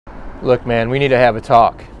Look, man, we need to have a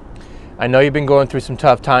talk. I know you've been going through some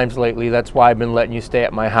tough times lately. That's why I've been letting you stay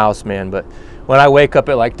at my house, man. But when I wake up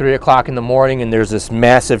at like 3 o'clock in the morning and there's this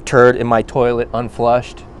massive turd in my toilet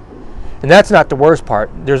unflushed, and that's not the worst part.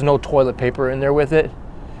 There's no toilet paper in there with it.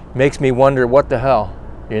 Makes me wonder what the hell,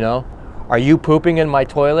 you know? Are you pooping in my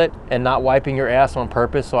toilet and not wiping your ass on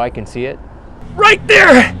purpose so I can see it? Right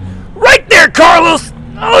there! Right there, Carlos!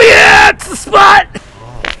 Oh yeah, it's the spot!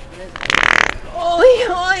 Oi,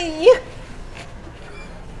 oi!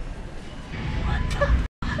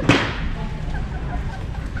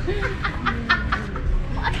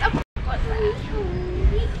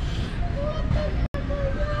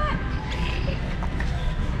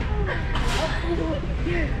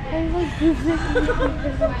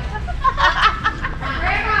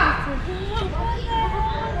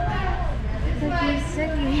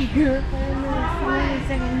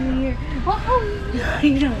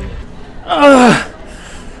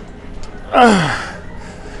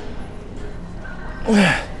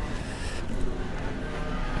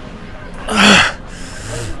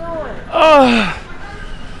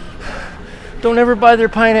 Don't ever buy their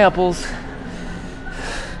pineapples. Did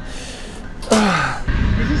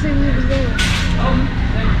you say he was there?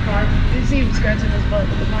 Did you see him scratching his butt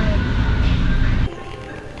with the pineapple?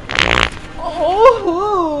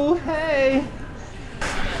 Oh, hey.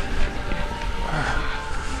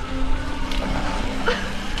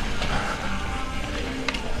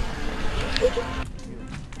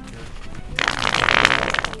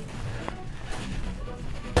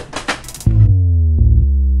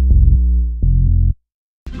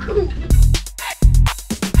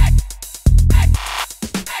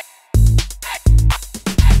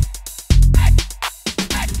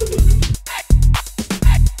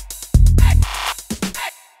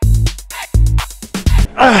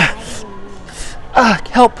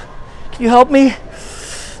 Help. Can you help me?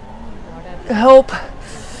 Help.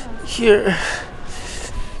 Here.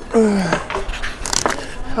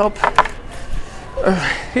 Help.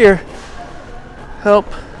 Here. Help.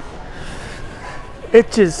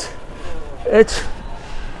 Itches. Itch.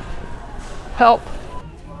 Help.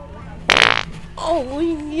 Oh,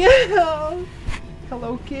 yeah.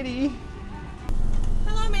 Hello, kitty.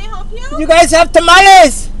 Hello, may I help you? You guys have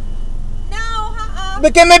tamales? No,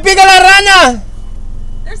 Porque me pica la rana.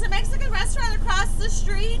 There's a Mexican restaurant across the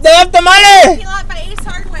street. They have tamales. Parking lot by Ace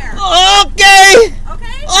Hardware. Okay.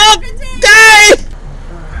 Okay? Have a good day. Okay.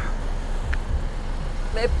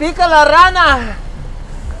 Me pica la rana.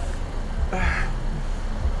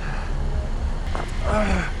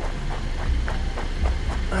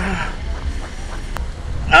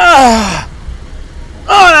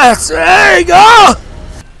 Oh, that's, there you go.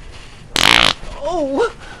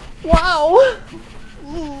 Oh, wow.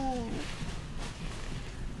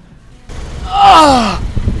 Oh.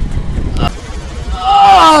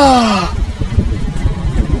 Oh.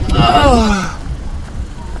 Oh.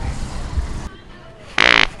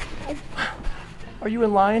 Are you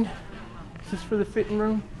in line? Is this for the fitting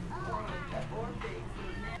room?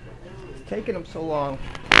 It's taking them so long.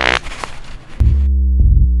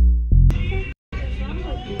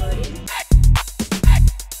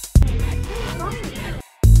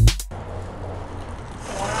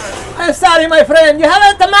 I'm sorry, my friend. You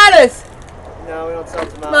have tamales? No, we don't sell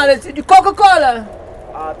tamales. Coca-Cola.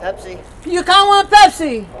 Pepsi. You can't want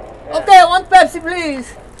Pepsi? Yeah. Okay, one Pepsi,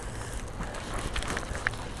 please.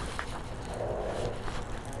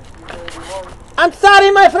 I'm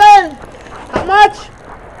sorry, my friend. How much?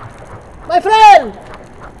 My friend.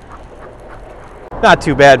 Not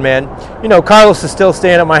too bad, man. You know, Carlos is still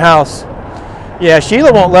staying at my house. Yeah,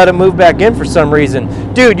 Sheila won't let him move back in for some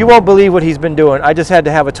reason. Dude, you won't believe what he's been doing. I just had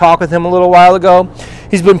to have a talk with him a little while ago.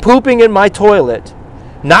 He's been pooping in my toilet,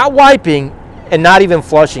 not wiping, and not even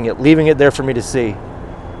flushing it, leaving it there for me to see.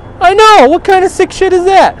 I know, what kind of sick shit is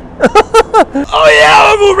that? Oh yeah,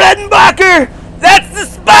 I'm a Redenbacher! That's the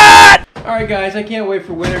spot! Alright guys, I can't wait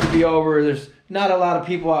for winter to be over. There's not a lot of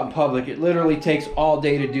people out in public. It literally takes all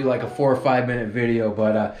day to do like a 4 or 5 minute video,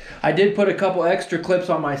 but I did put a couple extra clips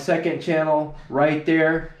on my second channel right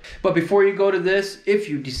there. But before you go to this, if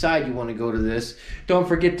you decide you want to go to this, don't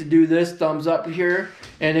forget to do this thumbs up here,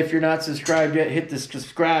 and if you're not subscribed yet, hit the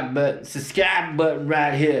subscribe button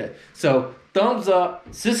right here. So thumbs up,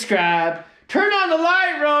 subscribe, turn on the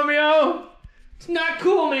light, Romeo. It's not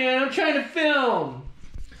cool, man. I'm trying to film.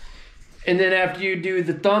 And then after you do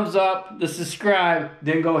the thumbs up, the subscribe,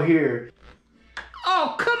 then go here.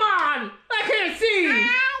 Oh, come on! I can't see!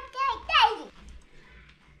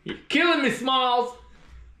 You're killing me, Smalls.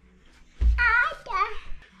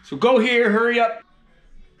 So go here, hurry up.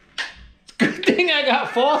 Good thing I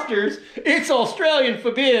got Foster's. It's Australian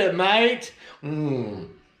for beer, mate. Mmm.